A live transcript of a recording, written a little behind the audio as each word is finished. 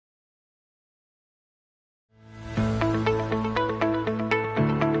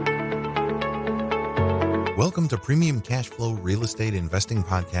Welcome to Premium Cash Flow Real Estate Investing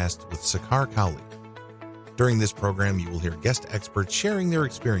Podcast with Sakar Cowley. During this program, you will hear guest experts sharing their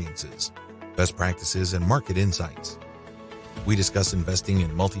experiences, best practices, and market insights. We discuss investing in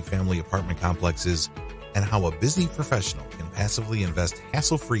multifamily apartment complexes and how a busy professional can passively invest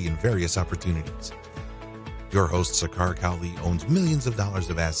hassle-free in various opportunities. Your host, Sakar Cowley, owns millions of dollars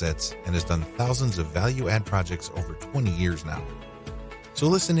of assets and has done thousands of value-add projects over 20 years now. So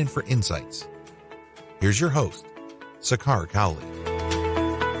listen in for insights. Here's your host, Sakar Cowley.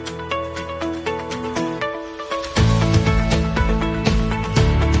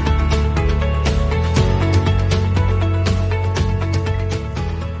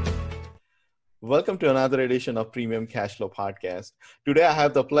 Welcome to another edition of Premium Cash Flow Podcast. Today, I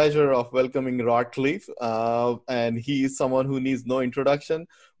have the pleasure of welcoming Rod Khleif, and he is someone who needs no introduction.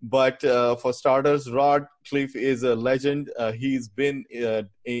 But for starters, Rod Khleif is a legend. He's been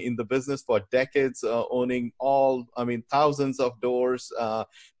in the business for decades, owning thousands of doors.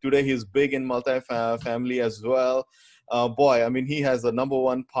 Today, he's big in multifamily as well. He has the number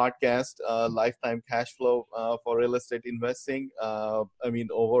one podcast, Lifetime Cash Flow for real estate investing.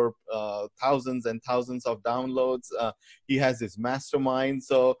 Over thousands and thousands of downloads. He has his mastermind.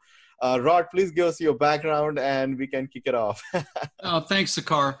 So, Rod, please give us your background and we can kick it off. Oh, thanks,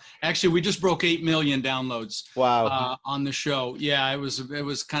 Sakar. Actually, we just broke 8 million downloads. Wow. On the show. Yeah, it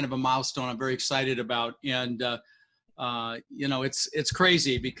was kind of a milestone I'm very excited about. And, it's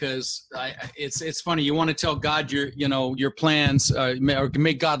crazy because it's funny. You want to tell God your plans, or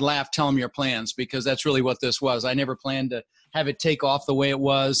make God laugh, tell him your plans, because that's really what this was. I never planned to have it take off the way it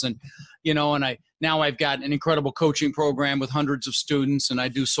was. And, I've got an incredible coaching program with hundreds of students, and I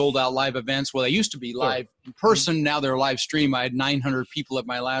do sold out live events. Well, they used to be live in person. Now they're live stream. I had 900 people at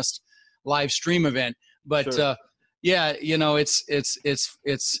my last live stream event, but, Sure. Yeah, it's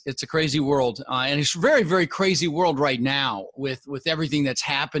a crazy world, and it's a very, very crazy world right now with everything that's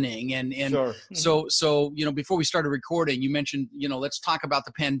happening. And Sure. so before we started recording, you mentioned let's talk about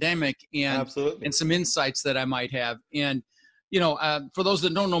the pandemic and Absolutely. and some insights that I might have. And for those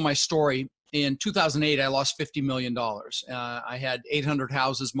that don't know my story, in 2008 I lost $50 million. I had 800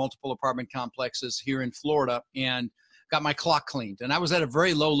 houses, multiple apartment complexes here in Florida, and got my clock cleaned. And I was at a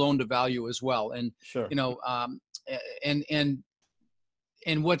very low loan to value as well. And Sure.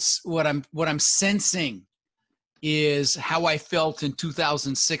 And what I'm sensing is how I felt in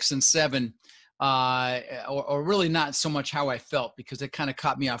 2006 and 7, or really not so much how I felt, because it kind of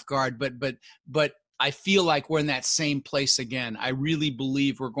caught me off guard. But I feel like we're in that same place again. I really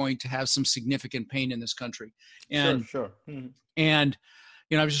believe we're going to have some significant pain in this country. And Sure. Mm-hmm. and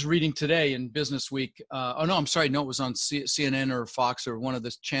I was just reading today in Business Week. It was on CNN or Fox or one of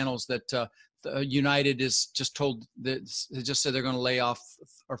the channels that United is just told that they just said they're going to lay off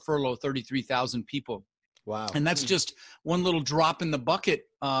or furlough 33,000 people. Wow. And that's just one little drop in the bucket,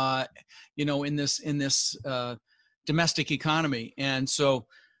 in this domestic economy. And so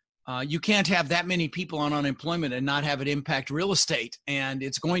you can't have that many people on unemployment and not have it impact real estate, and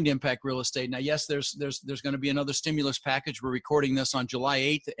it's going to impact real estate. Now, yes, there's going to be another stimulus package. We're recording this on July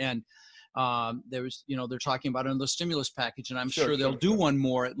 8th, and they're talking about another stimulus package, and I'm sure they'll do one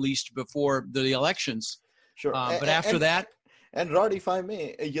more at least before the elections. Sure. But after that. And Rod, if I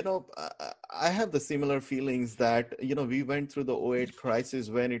may, I have the similar feelings that, we went through the '08 crisis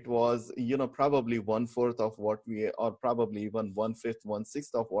when it was, probably 1/4 of what or probably even 1/5,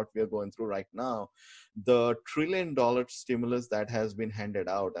 1/6 of what we are going through right now. The $1 trillion stimulus that has been handed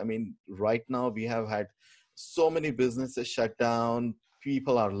out. I mean, right now we have had so many businesses shut down,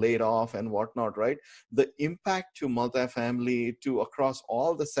 people are laid off and whatnot, right? The impact to multifamily, to across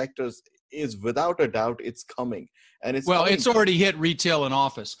all the sectors, is without a doubt it's coming. And it's already hit retail and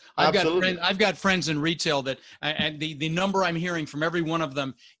office. I've got friends in retail that, and the number I'm hearing from every one of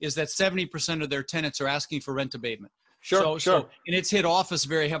them is that 70% of their tenants are asking for rent abatement. Sure. And it's hit office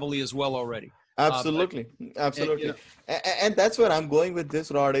very heavily as well already. Absolutely. And that's where I'm going with this,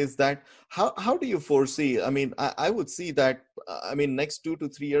 Rod, is that how do you foresee? I mean, I would see that, next 2 to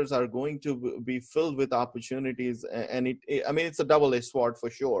 3 years are going to be filled with opportunities, and it's a double-edged sword for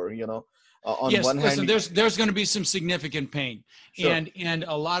sure, on one hand. There's going to be some significant pain. Sure. And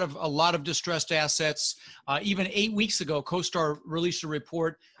a lot of distressed assets. Even 8 weeks ago, CoStar released a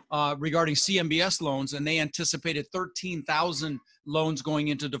report regarding CMBS loans, and they anticipated 13,000 loans going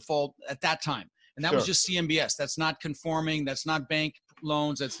into default at that time. And that was just CMBS. That's not conforming. That's not bank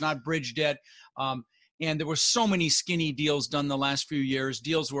loans. That's not bridge debt. And there were so many skinny deals done the last few years,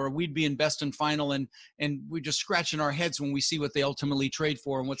 deals where we'd be in best and final, and we're just scratching our heads when we see what they ultimately trade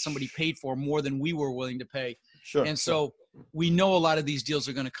for and what somebody paid for more than we were willing to pay. Sure. And so we know a lot of these deals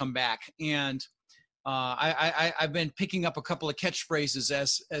are going to come back. And I've been picking up a couple of catchphrases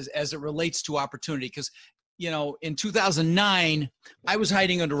as it relates to opportunity, because in 2009 I was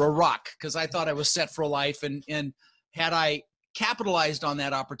hiding under a rock because I thought I was set for life, and had I capitalized on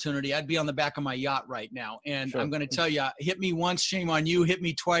that opportunity, I'd be on the back of my yacht right now. And I'm going to tell you, hit me once, shame on you. Hit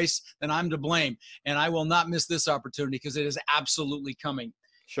me twice, then I'm to blame. And I will not miss this opportunity because it is absolutely coming.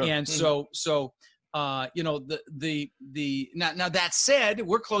 Sure. And so now that said,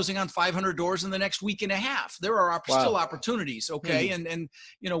 we're closing on 500 doors in the next week and a half. There are still opportunities. Okay. And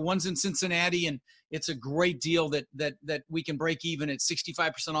one's in Cincinnati, and it's a great deal that we can break even at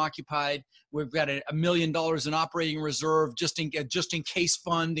 65% occupied. We've got $1 million in operating reserve, just in case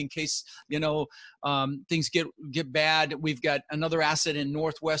fund, in case, things get bad. We've got another asset in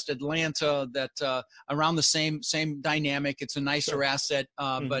Northwest Atlanta that, around the same dynamic. It's a nicer asset,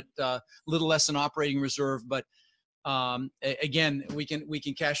 but a little less in operating reserve. But again, we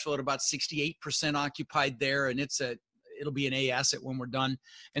can cash flow at about 68% occupied there, and it'll be an A asset when we're done.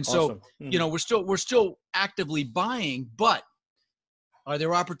 And so, we're still actively buying, but are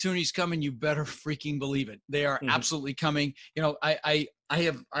there opportunities coming? You better freaking believe it. They are absolutely coming. I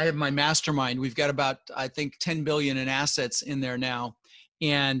have my mastermind. We've got about, I think, 10 billion in assets in there now,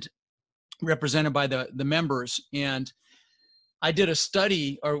 and represented by the members. And we did a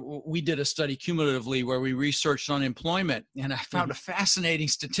study cumulatively where we researched unemployment, and I found a fascinating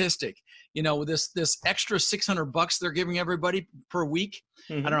statistic. This extra $600 they're giving everybody per week.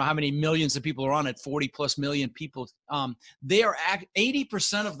 I don't know how many millions of people are on it, 40 plus million people.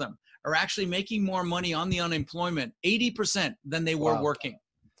 80% of them are actually making more money on the unemployment, 80% than they were working.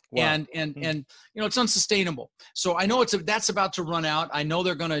 Wow. And it's unsustainable. So I know that's about to run out. I know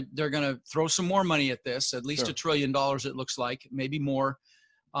they're gonna throw some more money at this, at least $1 trillion it looks like, maybe more.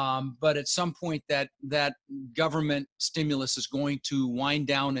 But at some point that government stimulus is going to wind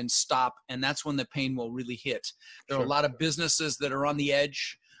down and stop, and that's when the pain will really hit. There are a lot of businesses that are on the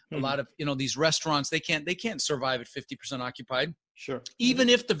edge. A lot of these restaurants, they can't survive at 50% occupied. Sure. Even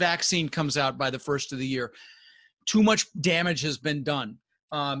if the vaccine comes out by the first of the year, too much damage has been done.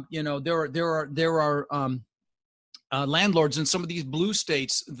 There are landlords in some of these blue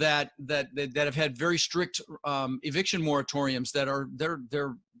states that have had very strict eviction moratoriums they're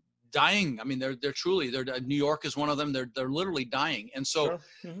dying. I mean, they're New York is one of them. They're literally dying. And so,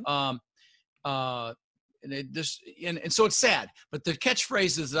 and so it's sad. But the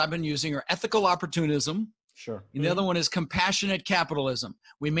catchphrases that I've been using are ethical opportunism. Sure. And the other one is compassionate capitalism.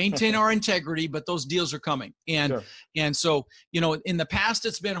 We maintain our integrity, but those deals are coming. And so, in the past,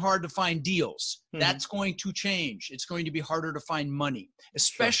 it's been hard to find deals. That's going to change. It's going to be harder to find money,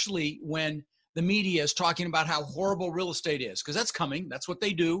 especially when the media is talking about how horrible real estate is, because that's coming. That's what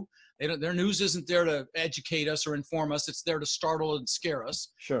they do. Their news isn't there to educate us or inform us. It's there to startle and scare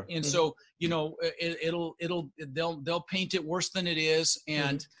us. Sure. And so, they'll paint it worse than it is,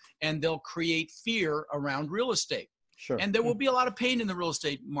 and they'll create fear around real estate. Sure. And there will be a lot of pain in the real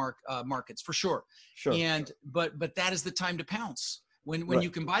estate markets for sure. Sure. But that is the time to pounce. When you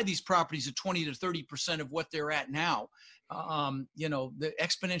can buy these properties at 20 to 30% of what they're at now, the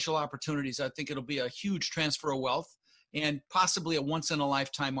exponential opportunities, I think it'll be a huge transfer of wealth and possibly a once in a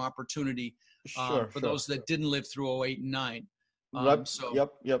lifetime opportunity for those that didn't live through 08 and 09. Yep.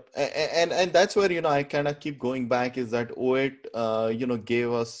 And that's where, I kind of keep going back, is that 08,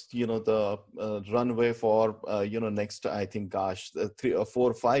 gave us, the runway for, next, I think, 3 or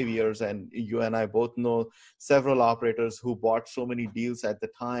 4 or 5 years. And you and I both know several operators who bought so many deals at the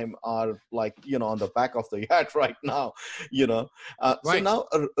time are like, on the back of the yacht right now, So now,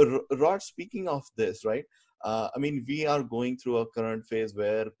 Rod, speaking of this, right? We are going through a current phase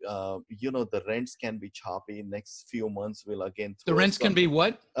where, the rents can be choppy. Next few months will again. The rents can be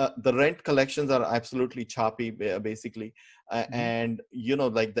what? The rent collections are absolutely choppy, basically. And,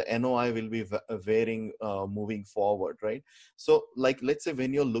 like the NOI will be varying moving forward, right? So, like, let's say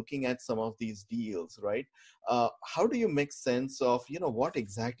when you're looking at some of these deals, right? How do you make sense of, what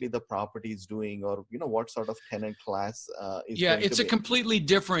exactly the property is doing, or, what sort of tenant class is it's a completely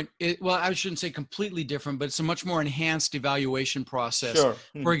different, I shouldn't say completely different, but it's a much more enhanced evaluation process. Sure.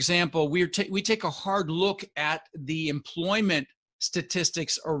 For example, we take a hard look at the employment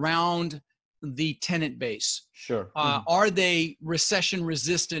statistics around the tenant base. Sure. Are they recession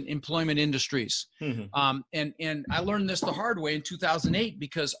resistant employment industries? And I learned this the hard way in 2008,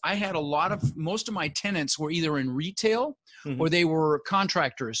 because I had most of my tenants were either in retail or they were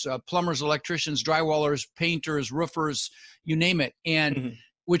contractors, plumbers, electricians, drywallers, painters, roofers, you name it. And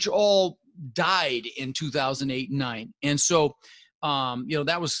which all died in 2008 and 9. And so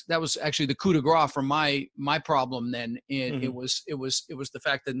that was actually the coup de grace for my problem then. Mm-hmm. It was the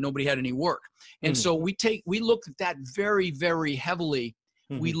fact that nobody had any work. And Mm-hmm. so we look at that very, very heavily.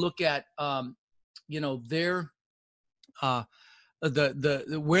 Mm-hmm. We look at, their,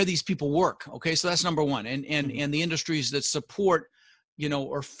 the where these people work. Okay. So that's number one. And the industries that support,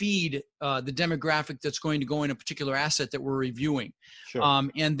 or feed the demographic that's going to go in a particular asset that we're reviewing. Sure.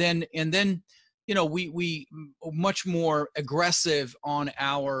 And then we much more aggressive on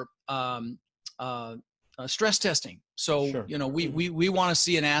our stress testing. So, Sure. we want to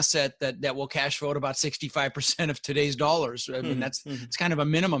see an asset that will cash flow at about 65% of today's dollars. I mean, it's kind of a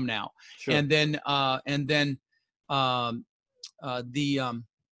minimum now. Sure. And then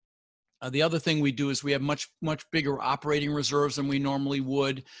the other thing we do is we have much bigger operating reserves than we normally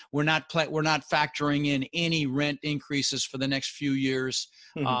would. We're not factoring in any rent increases for the next few years,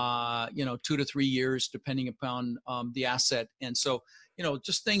 2 to 3 years, depending upon the asset. And so,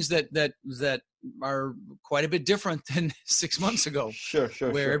 just things that are quite a bit different than 6 months ago. Sure.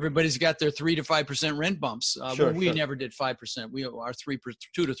 Where everybody's got their 3 to 5% rent bumps. We never did 5%. Our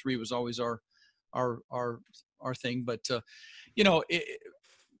 2 to 3 was always our thing. But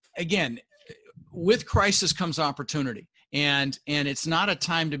again, with crisis comes opportunity, and it's not a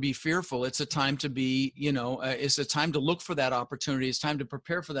time to be fearful. It's a time to be, it's a time to look for that opportunity. It's time to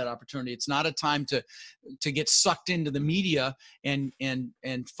prepare for that opportunity. It's not a time to get sucked into the media, and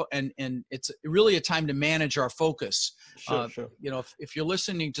it's really a time to manage our focus. Sure. If you're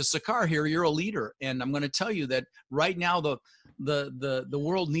listening to Sakar here, you're a leader, and I'm going to tell you that right now the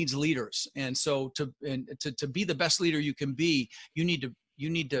world needs leaders, and so to be the best leader you can be, you need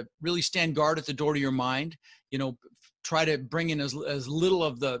to really stand guard at the door to your mind. Try to bring in as little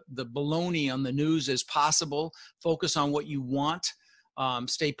of the baloney on the news as possible. Focus on what you want.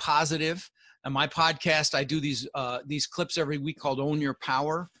 Stay positive. On my podcast, I do these clips every week called Own Your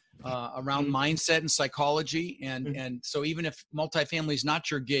Power, around mindset and psychology. And so even if multifamily is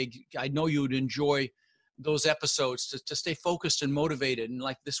not your gig, I know you would enjoy those episodes to stay focused and motivated. And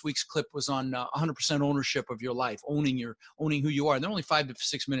like this week's clip was on 100% ownership of your life, owning who you are. And they're only 5 to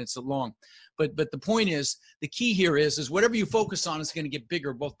 6 minutes long. But the point is, the key here is whatever you focus on is going to get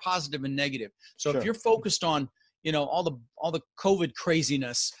bigger, both positive and negative. So if you're focused on, all the COVID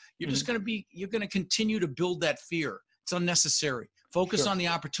craziness, you're just going to continue to build that fear. It's unnecessary. Focus on the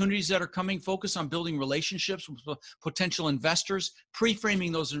opportunities that are coming. Focus on building relationships with potential investors,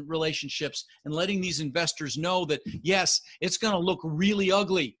 pre-framing those relationships, and letting these investors know that, yes, it's going to look really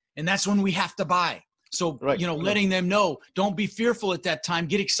ugly, and that's when we have to buy. So, letting them know, don't be fearful at that time.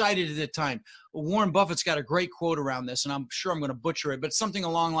 Get excited at that time. Warren Buffett's got a great quote around this, and I'm sure I'm going to butcher it, but something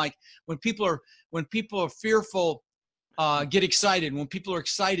along like, when people are fearful, get excited. When people are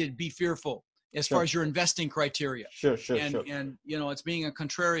excited, be fearful. As far as your investing criteria. Sure. And it's being a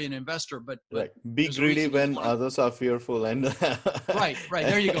contrarian investor, but be greedy when others are fearful, and right.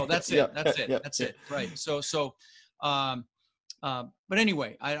 There you go. That's it. That's it. Right. So, but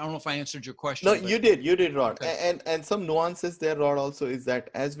anyway, I don't know if I answered your question. No, you did, Rod. Okay. And some nuances there, Rod, also is that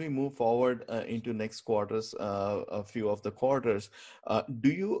as we move forward into next quarters, a few of the quarters,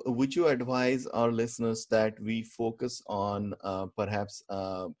 would you advise our listeners that we focus on perhaps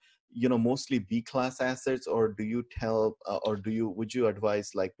mostly B-class assets, or do you would you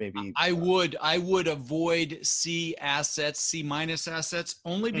advise like maybe? I would avoid C assets, C- assets,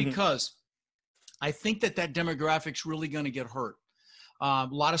 only because I think that demographic's really going to get hurt. A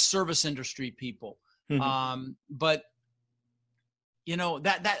lot of service industry people, but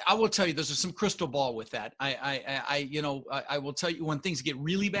that I will tell you, there's some crystal ball with that. I will tell you, when things get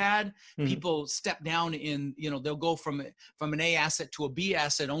really bad, people step down in, they'll go from an A asset to a B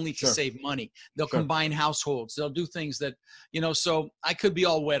asset only to save money. They'll combine households. They'll do things that, so I could be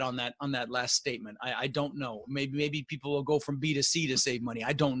all wet on that last statement. I don't know. Maybe people will go from B to C to save money.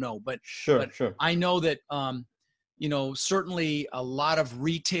 I don't know, but I know that, certainly a lot of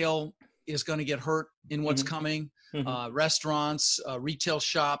retail is going to get hurt in what's coming. Restaurants, retail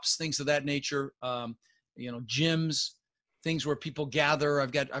shops, things of that nature, gyms, things where people gather.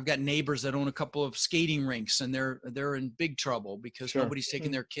 I've got neighbors that own a couple of skating rinks, and they're in big trouble because nobody's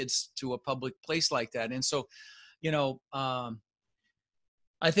taking their kids to a public place like that. And so, I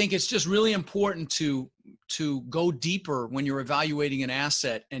think it's just really important to go deeper when you're evaluating an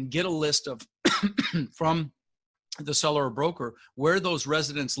asset and get a list of from the seller or broker where those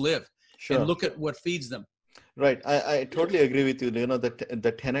residents live and look at what feeds them. Right. I totally agree with you. You know,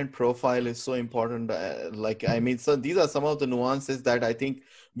 the tenant profile is so important. Like, I mean, so these are some of the nuances that I think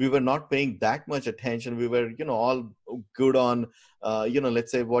we were not paying that much attention. We were, you know, all good on,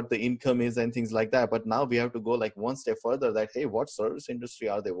 let's say what the income is and things like that. But now we have to go like one step further that, hey, what service industry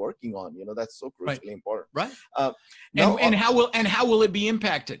are they working on? You know, that's so Right. crucially important. Right. Now, And how will it be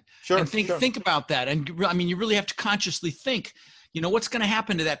impacted? Sure. And think about that. And I mean, you really have to consciously think, you know, what's going to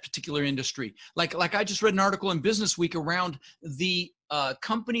happen to that particular industry. Like I just read an article in Business Week around the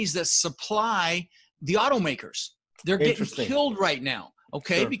companies that supply the automakers. They're getting killed right now.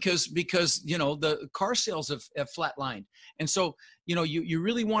 Okay. Sure. Because, you know, the car sales have flatlined. And so, you know, you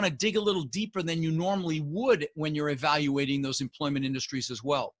really want to dig a little deeper than you normally would when you're evaluating those employment industries as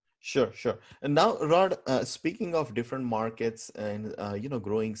well. Sure. And now, Rod, speaking of different markets and,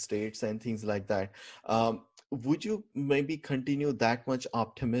 growing states and things like that, would you maybe continue that much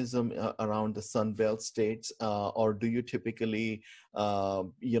optimism around the Sun Belt states, or do you typically,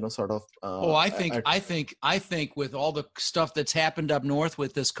 sort of? I think with all the stuff that's happened up north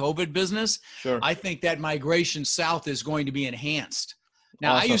with this COVID business, sure. I think that migration south is going to be enhanced.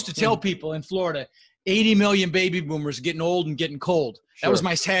 Now, awesome. I used to tell people in Florida, 80 million baby boomers getting old and getting cold. Sure. That was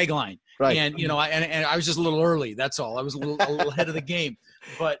my tagline. Right. And, you know, and I was just a little early. That's all. I was a little ahead of the game.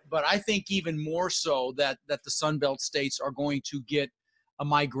 But I think even more so that the Sun Belt states are going to get a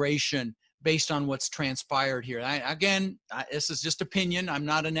migration based on what's transpired here. This is just opinion. I'm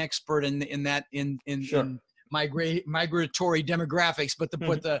not an expert in migratory demographics,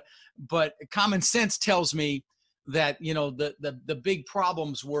 but common sense tells me that, you know, the big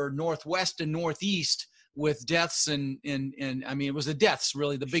problems were Northwest and Northeast with deaths and I mean, it was the deaths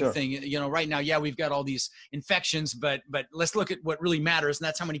really the big thing. You know, right now, yeah, we've got all these infections, but let's look at what really matters, and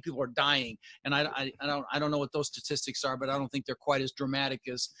that's how many people are dying. And I don't know what those statistics are, but I don't think they're quite as dramatic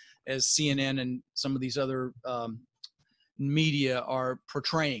as CNN and some of these other media are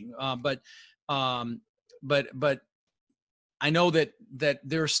portraying. But I know that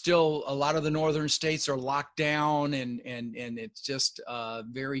there's still a lot of the northern states are locked down and it's just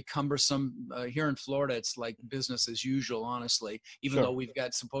very cumbersome. Here in Florida, it's like business as usual, honestly, even though we've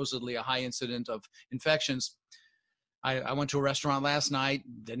got supposedly a high incident of infections. I went to a restaurant last night,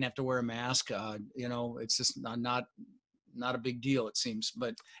 didn't have to wear a mask. You know, it's just not a big deal, it seems.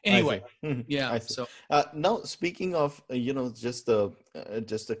 But anyway, yeah. So now, speaking of just the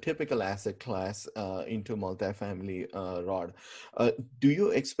typical asset class into multifamily, Rod, do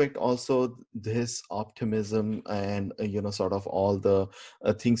you expect also this optimism and sort of all the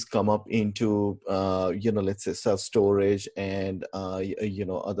things come up into let's say self-storage and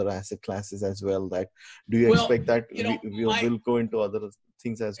other asset classes as well? That do you expect that we will go into other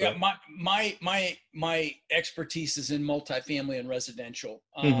things as well? Yeah, my expertise is in multifamily and residential.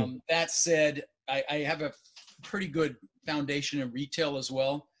 That said, I have a pretty good foundation in retail as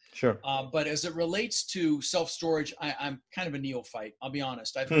well. Sure. But as it relates to self-storage, I'm kind of a neophyte. I'll be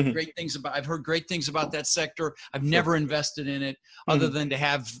honest. I've heard great things about that sector. I've never invested in it, other than to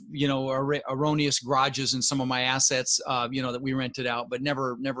have erroneous garages in some of my assets, that we rented out, but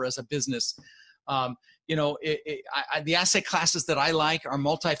never as a business. The asset classes that I like are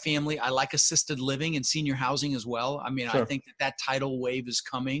multifamily. I like assisted living and senior housing as well. I mean, I think that tidal wave is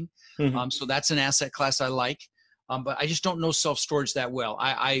coming. So that's an asset class I like. But I just don't know self-storage that well.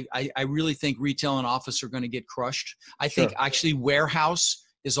 I really think retail and office are going to get crushed. I think actually warehouse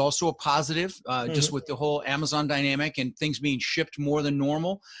is also a positive, just with the whole Amazon dynamic and things being shipped more than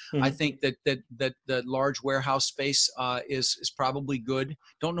normal. I think that the large warehouse space is probably good.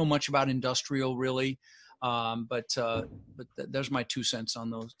 Don't know much about industrial really. But there's my 2 cents on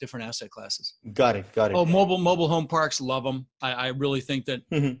those different asset classes. Got it. Oh, mobile home parks, love them. I really think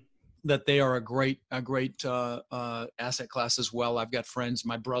that that they are a great asset class as well. I've got friends.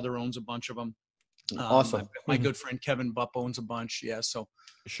 My brother owns a bunch of them. Awesome. My good friend Kevin Bupp owns a bunch. Yeah. So.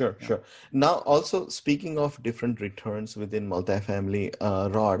 Sure. Now, also speaking of different returns within multifamily,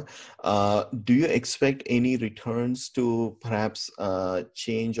 Rod, do you expect any returns to perhaps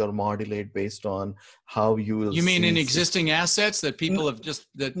change or modulate based on how you will? You mean in existing assets that people have just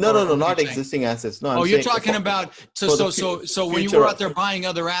that? No, not existing assets. No. You're talking about so when you were out there buying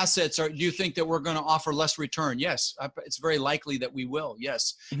other assets, do you think that we're going to offer less return? Yes, it's very likely that we will.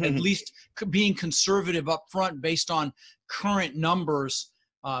 Yes, at least being conservative up front based on current numbers.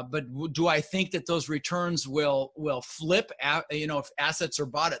 But do I think that those returns will flip if assets are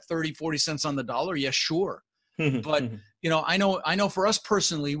bought at 30-40 cents on the dollar? Yes, sure. But I know for us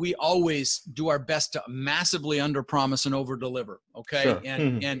personally, we always do our best to massively underpromise and overdeliver.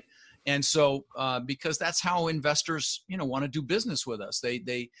 Okay. And so, because that's how investors, want to do business with us.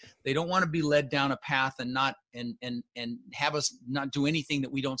 They don't want to be led down a path and not and have us not do anything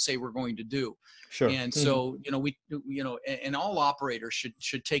that we don't say we're going to do. Sure. And so, and all operators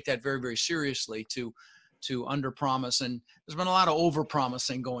should take that very, very seriously to under promise. And there's been a lot of over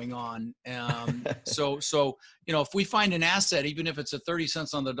promising going on. So, if we find an asset, even if it's at 30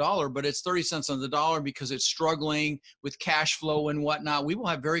 cents on the dollar, but it's 30 cents on the dollar because it's struggling with cash flow and whatnot, we will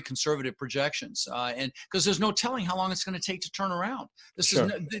have very conservative projections. And because there's no telling how long it's going to take to turn around.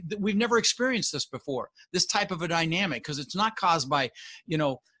 We've never experienced this before, this type of a dynamic, because it's not caused by,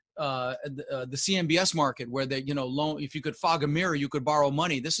 the CMBS market where loan, if you could fog a mirror, you could borrow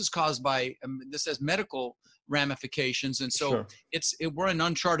money. This is caused by, this has medical ramifications. And so we're in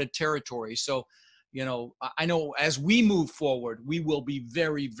uncharted territory. So, I know as we move forward, we will be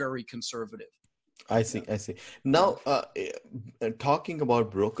very, very conservative. I see. Now, talking about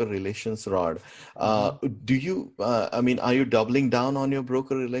broker relations, Rod, do you, are you doubling down on your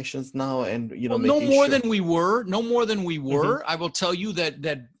broker relations now? And, no more than we were. I will tell you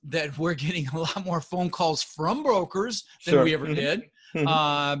that we're getting a lot more phone calls from brokers than we ever did,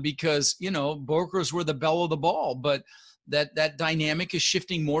 because, brokers were the belle of the ball, but that dynamic is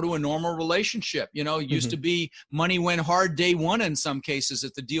shifting more to a normal relationship. It used to be money went hard day one in some cases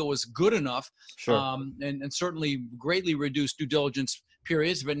if the deal was good enough, and certainly greatly reduced due diligence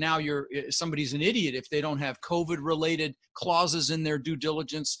periods. But now somebody's an idiot if they don't have COVID-related clauses in their due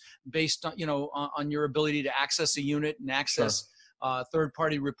diligence based on, on your ability to access a unit and access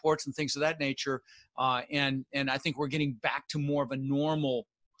third-party reports and things of that nature. And I think we're getting back to more of a normal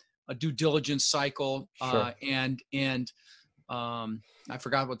due diligence cycle. I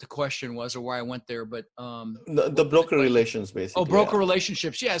forgot what the question was or why I went there, but the broker relations, basically. Oh, broker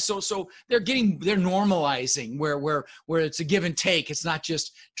relationships. Yeah. So they're normalizing where it's a give and take. It's not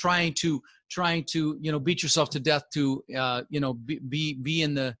just trying to beat yourself to death to be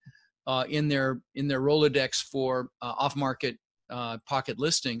in their Rolodex for off market pocket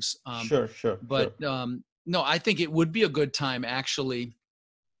listings. No, I think it would be a good time actually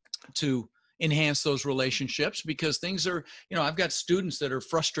to enhance those relationships, because things are, I've got students that are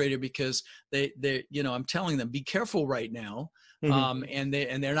frustrated because they I'm telling them, be careful right now. And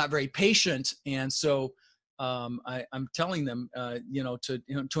they're not very patient. And so I'm telling them,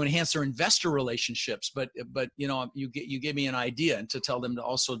 to enhance their investor relationships, but you give me an idea, and to tell them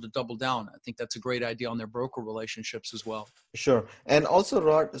to double down. I think that's a great idea on their broker relationships as well. Sure. And also,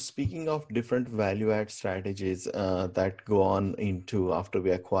 Rod, speaking of different value add strategies that go on into after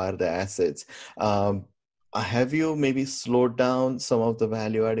we acquire the assets, have you maybe slowed down some of the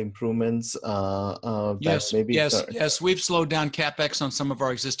value add improvements? Yes. We've slowed down CapEx on some of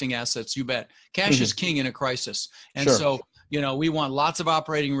our existing assets. You bet. Cash is king in a crisis. And so, we want lots of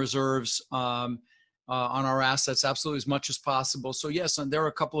operating reserves on our assets, absolutely as much as possible. So yes, and there are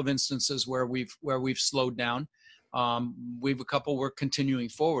a couple of instances where we've slowed down. We've a couple we're continuing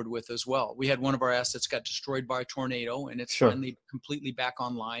forward with as well. We had one of our assets got destroyed by a tornado, and it's finally completely back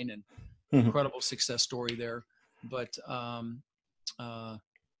online, and incredible success story there. But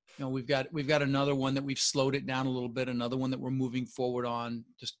we've got another one that we've slowed it down a little bit, another one that we're moving forward on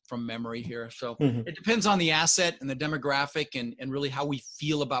just from memory here. So it depends on the asset and the demographic and really how we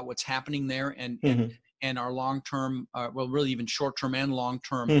feel about what's happening there, and our long-term, really even short-term and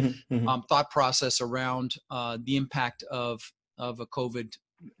long-term thought process around the impact of a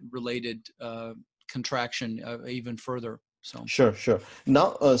COVID-related contraction even further. So Sure.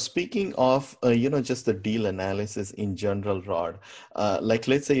 Now, speaking of, just the deal analysis in general, Rod, like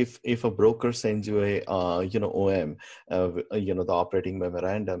let's say if a broker sends you a, OM, the operating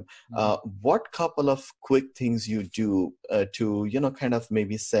memorandum, what couple of quick things you do to, kind of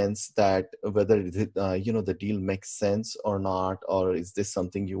maybe sense that whether, the deal makes sense or not, or is this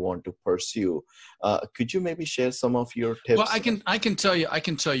something you want to pursue? Could you maybe share some of your tips? Well, I can tell you,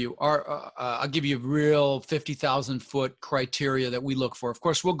 I'll give you a real 50,000 foot criteria that we look for. Of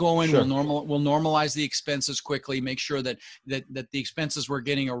course, we'll go in, we'll normalize the expenses quickly, make sure that the expenses we're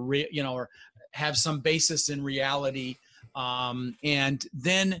getting are or have some basis in reality, and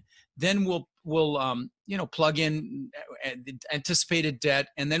then we'll plug in anticipated debt,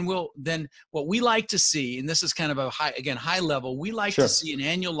 and then what we like to see, and this is kind of a high level, we like to see an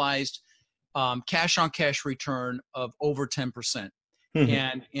annualized cash on cash return of over 10%.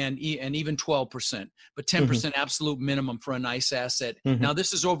 And even 12%, but 10% absolute minimum for a nice asset. Now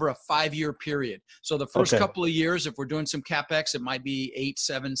this is over a 5-year period. So the first couple of years, if we're doing some CapEx, it might be 8,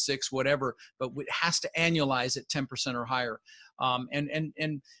 7, 6, whatever, but it has to annualize at 10% or higher.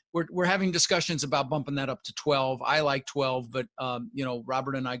 And we're having discussions about bumping that up to 12. I like 12, but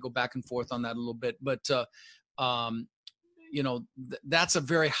Robert and I go back and forth on that a little bit. But that's a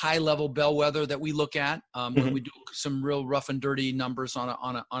very high level bellwether that we look at when we do some real rough and dirty numbers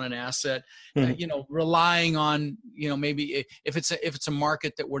on an asset. Relying on maybe if it's a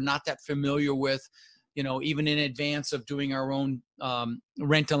market that we're not that familiar with, even in advance of doing our own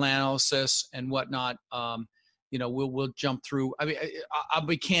rental analysis and whatnot. We'll jump through. I mean, I'll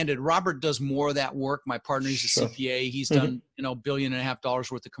be candid. Robert does more of that work. My partner, he's a CPA. He's done, $1.5 billion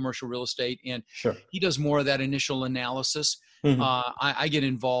worth of commercial real estate, and he does more of that initial analysis. I get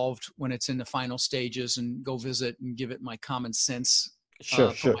involved when it's in the final stages and go visit and give it my common sense,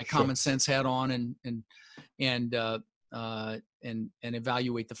 put my common sense hat on and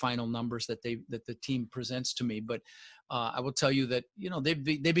evaluate the final numbers that the team presents to me. But I will tell you that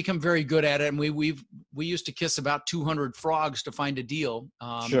they become very good at it, and we used to kiss about 200 frogs to find a deal.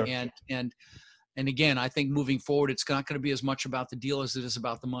 And again, I think moving forward, it's not going to be as much about the deal as it is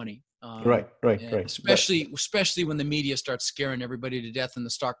about the money. Right. Especially when the media starts scaring everybody to death and the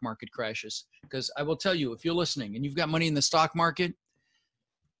stock market crashes. Because I will tell you, if you're listening and you've got money in the stock market,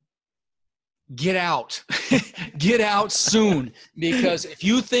 get out. Get out soon, because if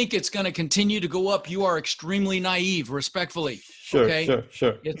you think it's going to continue to go up, you are extremely naive, respectfully. Sure.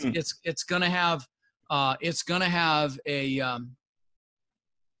 It's going to have it's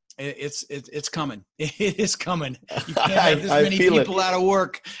coming. It is coming. You can't have this many people out of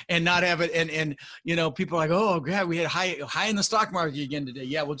work and not have it. And people are like, oh God, we had high in the stock market again today.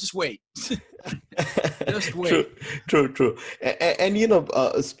 Yeah, well, just wait. Just wait. True.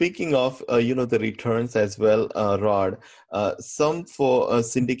 And speaking of the returns as well, Rod, some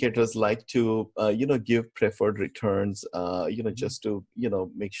syndicators like to give preferred returns, just to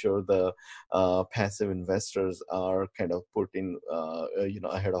make sure the passive investors are kind of put in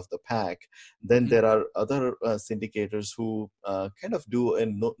ahead of the pack. Then there are other syndicators who kind of do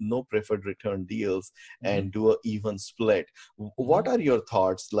no preferred return deals and do an even split. What are your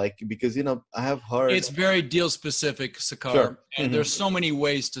thoughts? Like, because I have heard it's very deal specific, Sakar, and there's so many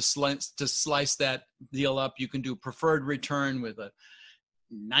ways to slice that deal up. You can do preferred return with a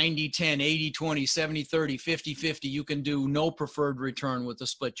 90-10, 80-20, 70-30, 50-50. You can do no preferred return with a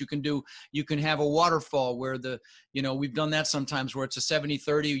split. You can have a waterfall where we've done that sometimes, where it's a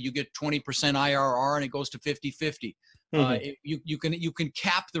 70-30, you get 20% IRR and it goes to 50-50. You can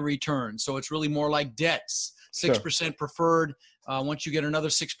cap the return. So it's really more like debts, 6% preferred. Once you get another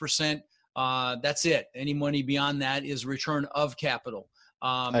 6%, that's it. Any money beyond that is return of capital.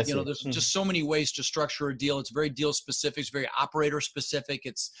 There's just so many ways to structure a deal. It's very deal specific. It's very operator specific.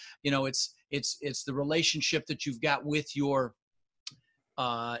 It's the relationship that you've got with your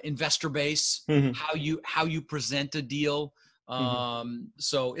investor base, how you present a deal.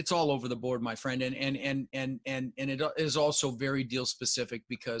 So it's all over the board, my friend. And it is also very deal specific,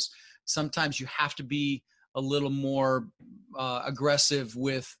 because sometimes you have to be a little more aggressive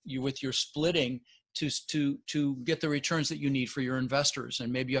with your splitting to get the returns that you need for your investors,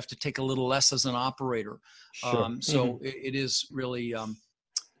 and maybe you have to take a little less as an operator. So it is really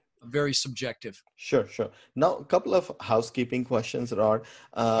very subjective. Sure. Now, a couple of housekeeping questions, Rod.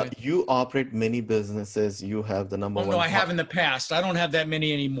 You operate many businesses. You have the number one. No, I have in the past. I don't have that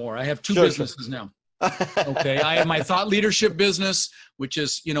many anymore. I have two businesses now. Okay. I have my thought leadership business, which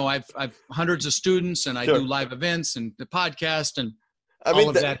is, I've hundreds of students, and I do live events and the podcast and all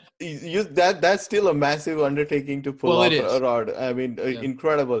of that. That's still a massive undertaking to pull off, Rod. I mean,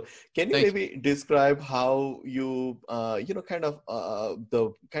 incredible. Can you maybe describe how you, kind of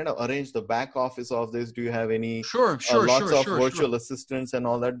arrange the back office of this? Do you have any lots of virtual assistants and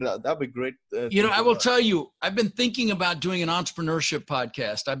all that? That'd be great. I will tell you, I've been thinking about doing an entrepreneurship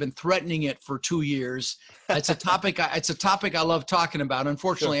podcast. I've been threatening it for 2 years. It's a topic. It's a topic I love talking about.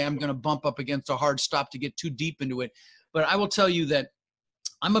 Unfortunately, I'm going to bump up against a hard stop to get too deep into it. But I will tell you that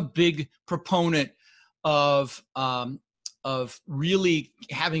I'm a big proponent of really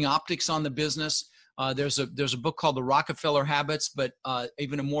having optics on the business. There's a book called The Rockefeller Habits, but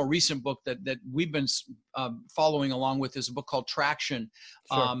even a more recent book that we've been following along with is a book called Traction,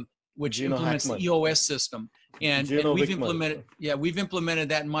 which implements the EOS system. And we've implemented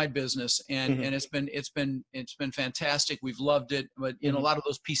that in my business, and it's been fantastic. We've loved it, but a lot of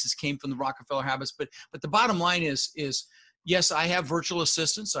those pieces came from the Rockefeller Habits. But the bottom line is yes, I have virtual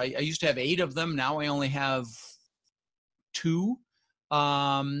assistants. I used to have 8 of them. Now I only have 2.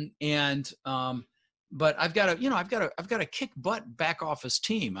 But I've got a kick butt back office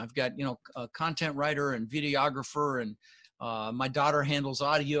team. I've got, a content writer and videographer, and my daughter handles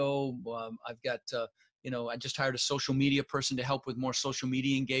audio. I've got I just hired a social media person to help with more social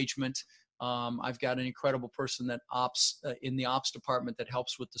media engagement. I've got an incredible person that in the ops department that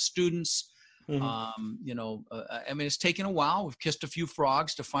helps with the students. It's taken a while. We've kissed a few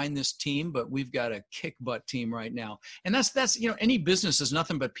frogs to find this team, but we've got a kick butt team right now. And that's any business is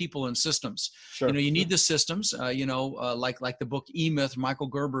nothing but people and systems. Sure. You need the systems, like the book E-Myth, Michael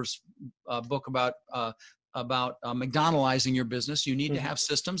Gerber's book about McDonaldizing your business. You need to have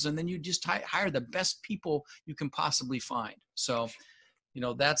systems, and then you just hire the best people you can possibly find. So,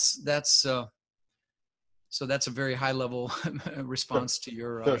 so that's a very high level response to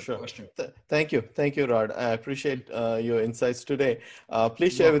your question. Thank you, Rod. I appreciate your insights today.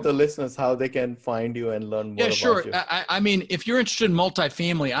 Please share with the listeners how they can find you and learn more about you. I mean, if you're interested in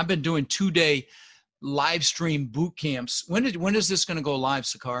multifamily, I've been doing 2-day live stream boot camps. When is this going to go live,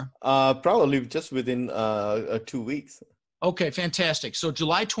 Sakar? Probably just within 2 weeks. Okay, fantastic. So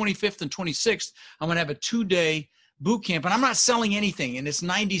July 25th and 26th, I'm going to have a 2-day boot camp, and I'm not selling anything, and it's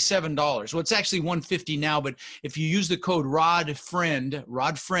 $97. Well, it's actually $150 now, but if you use the code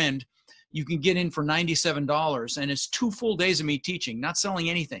RODFRIEND, you can get in for $97, and it's 2 full days of me teaching, not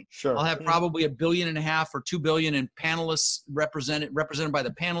selling anything. Sure. I'll have probably $1.5 billion or $2 billion in panelists represented by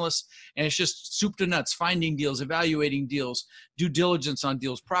the panelists, and it's just soup to nuts, finding deals, evaluating deals, due diligence on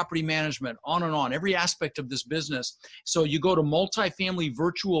deals, property management, on and on, every aspect of this business. So you go to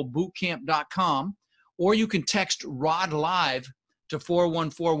multifamilyvirtualbootcamp.com, or you can text Rod Live to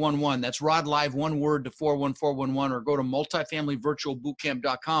 41411. That's Rod Live, one word, to 41411, or go to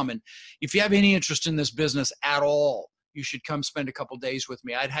multifamilyvirtualbootcamp.com. And if you have any interest in this business at all, you should come spend a couple days with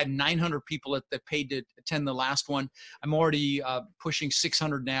me. I'd had 900 people that paid to attend the last one. I'm already pushing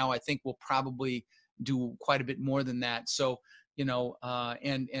 600 now. I think we'll probably do quite a bit more than that. So,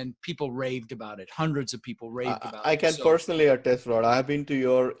 and people raved about it. Hundreds of people raved about it. I can personally attest, Rod. I have been to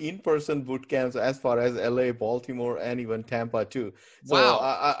your in-person boot camps as far as LA, Baltimore, and even Tampa too. So wow.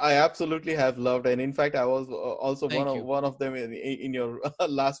 I absolutely have loved, and in fact, I was also one of them in your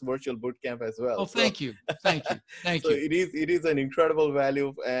last virtual boot camp as well. Oh, thank you. So it is an incredible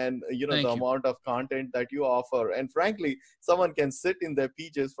value, and the amount of content that you offer, and frankly, someone can sit in their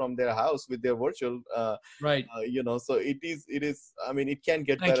PJs from their house with their virtual, right? So it is. I mean, it can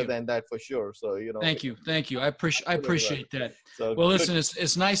get better than that for sure. So Thank you. I appreciate that. So well, listen,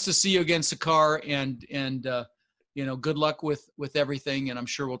 it's nice to see you again, Sakar, and good luck with everything, and I'm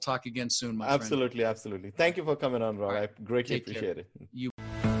sure we'll talk again soon, my friend. Absolutely. Thank you for coming on, Rod. Right. I greatly appreciate it.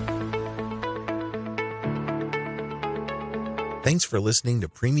 Thanks for listening to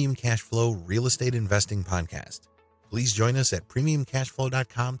Premium Cashflow Real Estate Investing Podcast. Please join us at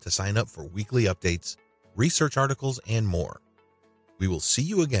premiumcashflow.com to sign up for weekly updates, research articles, and more. We will see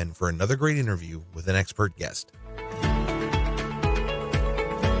you again for another great interview with an expert guest.